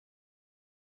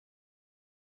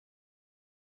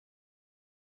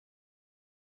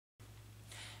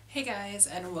Hey guys,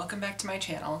 and welcome back to my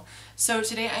channel. So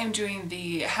today I am doing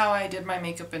the how I did my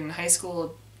makeup in high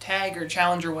school tag or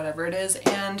challenge or whatever it is,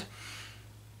 and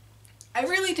I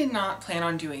really did not plan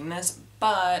on doing this,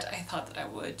 but I thought that I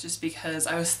would just because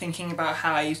I was thinking about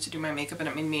how I used to do my makeup and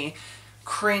it made me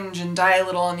cringe and die a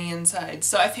little on the inside.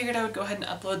 So I figured I would go ahead and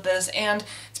upload this, and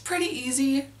it's pretty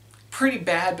easy. Pretty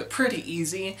bad, but pretty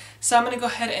easy. So I'm going to go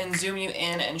ahead and zoom you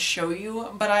in and show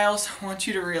you, but I also want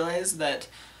you to realize that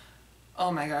oh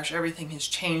my gosh, everything has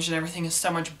changed and everything is so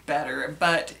much better.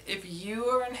 But if you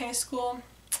are in high school,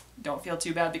 don't feel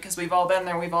too bad because we've all been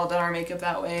there, we've all done our makeup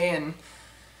that way, and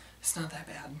it's not that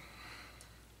bad.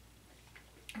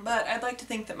 But I'd like to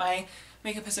think that my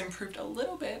makeup has improved a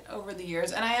little bit over the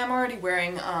years, and I am already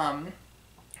wearing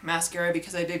mascara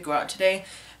because I did go out today,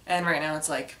 and right now it's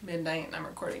like midnight and I'm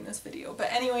recording this video.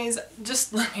 But anyways,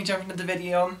 just let me jump into the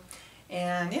video,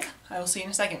 and yeah, I will see you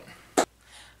in a second.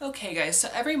 Okay guys, so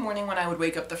every morning when I would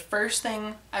wake up, the first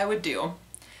thing I would do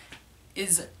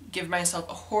is give myself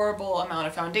a horrible amount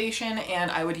of foundation, and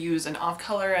I would use an off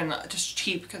color and just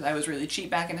cheap because I was really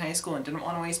cheap back in high school and didn't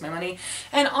want to waste my money.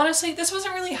 And honestly, this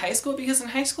wasn't really high school because in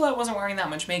high school I wasn't wearing that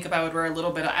much makeup. I would wear a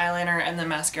little bit of eyeliner and then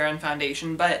mascara and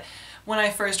foundation, but when I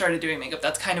first started doing makeup,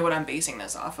 that's kind of what I'm basing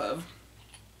this off of.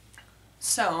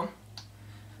 So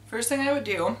first thing I would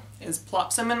do is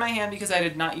plop some in my hand because I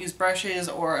did not use brushes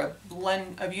or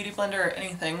a beauty blender or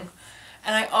anything.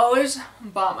 And I always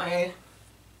bought my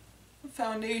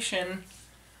foundation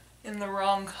in the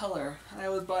wrong color. I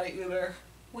always bought it either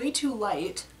way too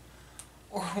light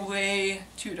or way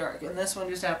too dark. And this one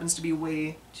just happens to be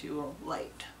way too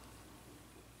light.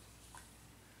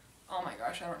 Oh my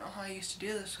gosh, I don't know how I used to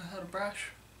do this without a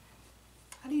brush.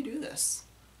 How do you do this?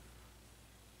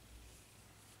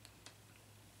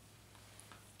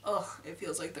 Ugh, it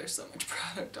feels like there's so much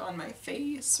product on my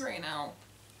face right now.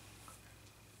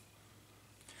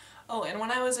 Oh, and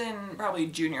when I was in probably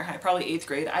junior high, probably 8th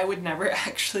grade, I would never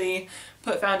actually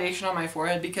put foundation on my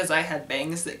forehead because I had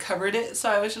bangs that covered it, so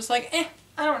I was just like,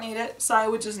 I don't need it, so I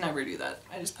would just never do that.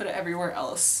 I just put it everywhere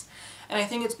else. And I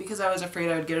think it's because I was afraid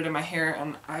I would get it in my hair,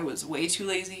 and I was way too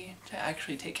lazy to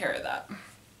actually take care of that.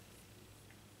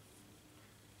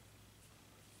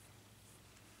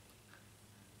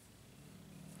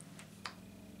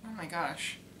 Oh my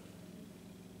gosh.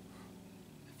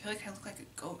 I feel like I look like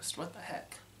a ghost. What the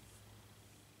heck?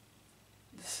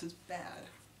 This is bad.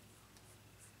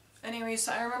 Anyways,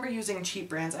 so I remember using cheap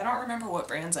brands. I don't remember what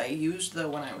brands I used though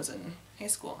when I was in high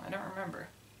school. I don't remember.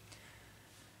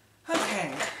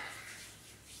 Okay.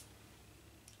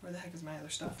 Where the heck is my other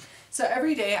stuff? So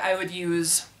every day I would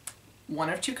use one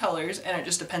of two colors, and it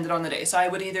just depended on the day. So I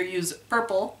would either use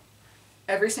purple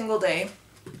every single day,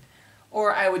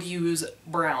 or I would use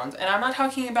browns. And I'm not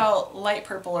talking about light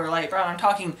purple or light brown, I'm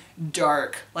talking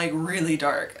dark, like really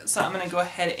dark. So I'm gonna go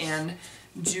ahead and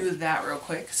do that real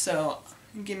quick. So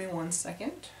give me 1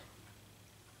 second.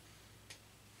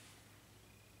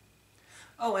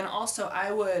 Oh, and also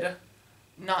I would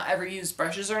not ever use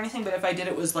brushes or anything, but if I did,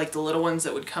 it was like the little ones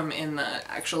that would come in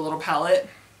the actual little palette.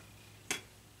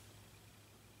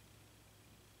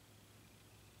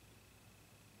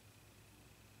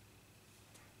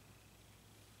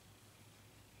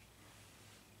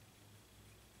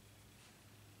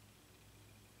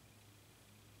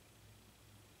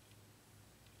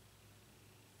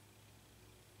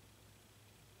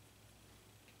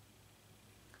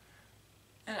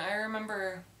 And I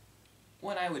remember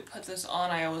when I would put this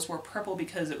on, I always wore purple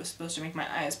because it was supposed to make my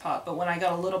eyes pop, but when I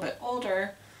got a little bit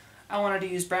older, I wanted to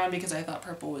use brown because I thought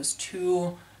purple was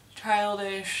too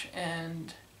childish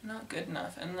and not good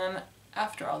enough. And then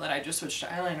after all that, I just switched to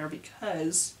eyeliner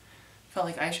because I felt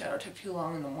like eyeshadow took too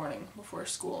long in the morning before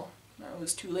school. I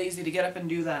was too lazy to get up and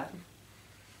do that.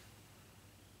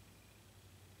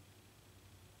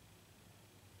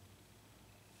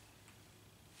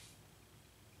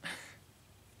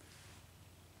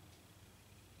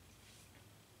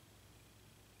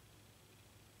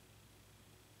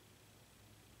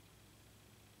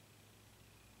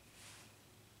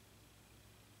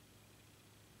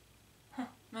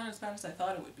 Not as bad as I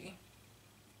thought it would be.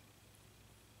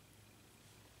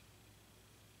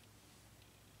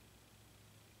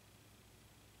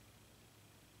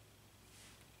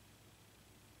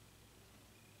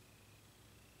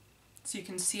 So you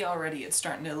can see already it's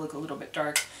starting to look a little bit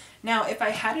dark. Now if I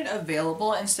had it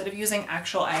available, instead of using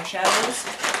actual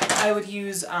eyeshadows, I would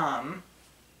use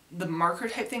the marker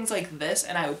type things like this,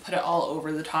 and I would put it all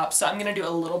over the top. So I'm going to do a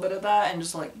little bit of that and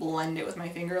just like blend it with my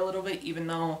finger a little bit, even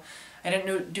though I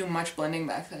didn't do much blending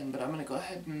back then, but I'm going to go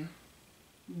ahead and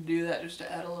do that just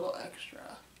to add a little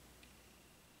extra.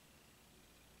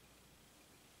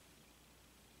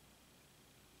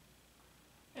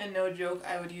 And no joke,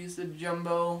 I would use the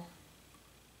jumbo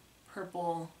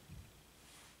purple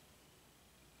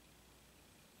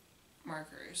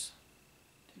markers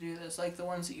to do this, like the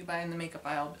ones that you buy in the makeup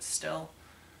aisle, but still.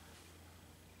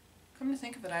 Come to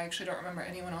think of it, I actually don't remember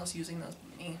anyone else using those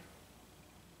but me.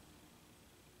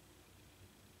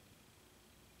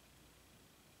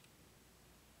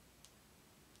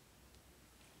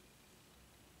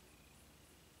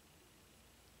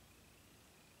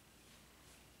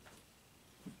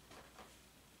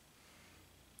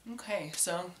 Okay,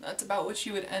 so that's about what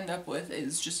you would end up with,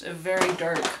 is just a very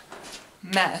dark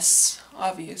mess,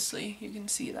 obviously, you can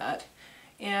see that.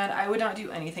 And I would not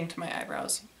do anything to my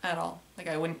eyebrows at all. Like,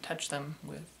 I wouldn't touch them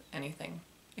with anything.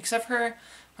 Except for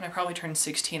when I probably turned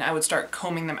 16, I would start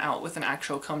combing them out with an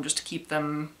actual comb just to keep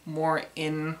them more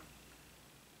in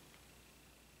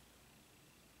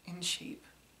shape.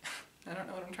 I don't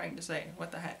know what I'm trying to say.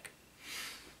 What the heck?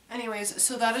 Anyways,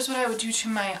 so that is what I would do to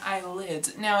my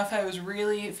eyelids. Now, if I was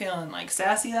really feeling like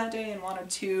sassy that day and wanted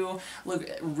to look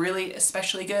really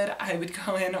especially good, I would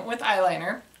go in with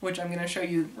eyeliner, which I'm going to show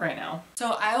you right now.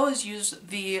 So I always use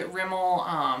the Rimmel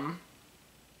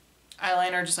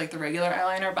eyeliner, just like the regular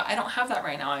eyeliner, but I don't have that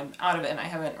right now. I'm out of it and I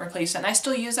haven't replaced it. And I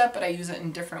still use that, but I use it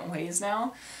in different ways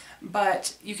now.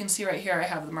 But you can see right here I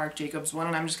have the Marc Jacobs one,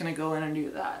 and I'm just going to go in and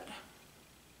do that.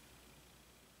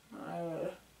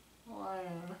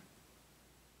 Line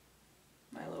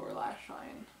my lower lash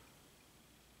line.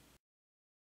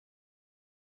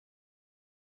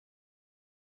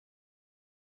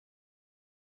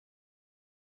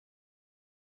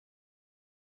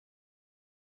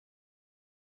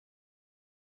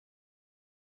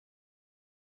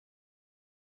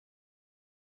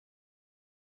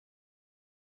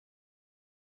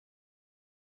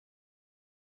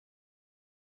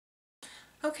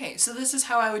 Okay, so this is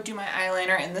how I would do my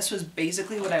eyeliner, and this was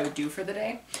basically what I would do for the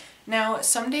day. Now,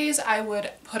 some days I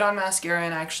would put on mascara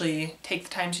and actually take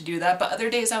the time to do that, but other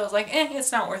days I was like,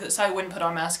 it's not worth it, so I wouldn't put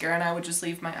on mascara and I would just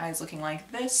leave my eyes looking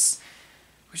like this,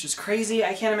 which is crazy.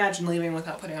 I can't imagine leaving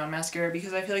without putting on mascara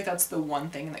because I feel like that's the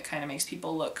one thing that kind of makes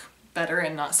people look better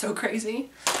and not so crazy.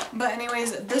 But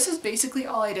anyways, this is basically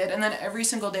all I did, and then every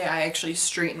single day I actually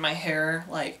straightened my hair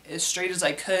like as straight as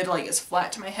I could, like as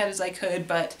flat to my head as I could,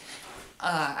 but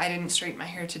I didn't straighten my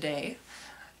hair today.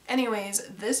 Anyways,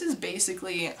 this is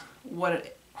basically what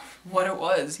it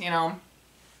was, you know.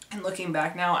 And looking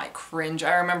back now, I cringe.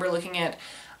 I remember looking at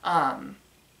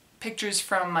pictures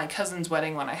from my cousin's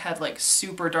wedding when I had like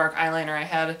super dark eyeliner. I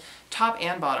had top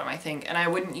and bottom, I think, and I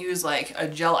wouldn't use like a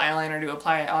gel eyeliner to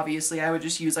apply it, obviously. I would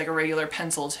just use like a regular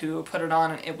pencil to put it on,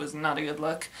 and it was not a good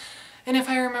look. And if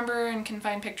I remember and can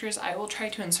find pictures, I will try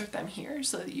to insert them here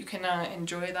so that you can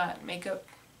enjoy that makeup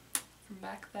from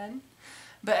back then.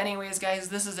 But anyways, guys,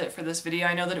 this is it for this video.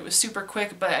 I know that it was super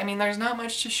quick, but I mean, there's not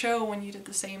much to show when you did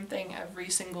the same thing every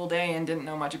single day and didn't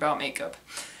know much about makeup.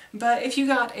 But if you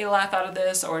got a laugh out of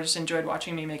this or just enjoyed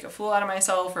watching me make a fool out of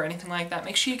myself or anything like that,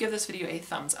 make sure you give this video a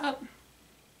thumbs up.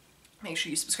 Make sure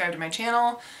you subscribe to my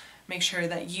channel. Make sure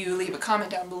that you leave a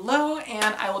comment down below,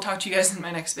 and I will talk to you guys in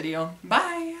my next video.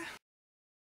 Bye!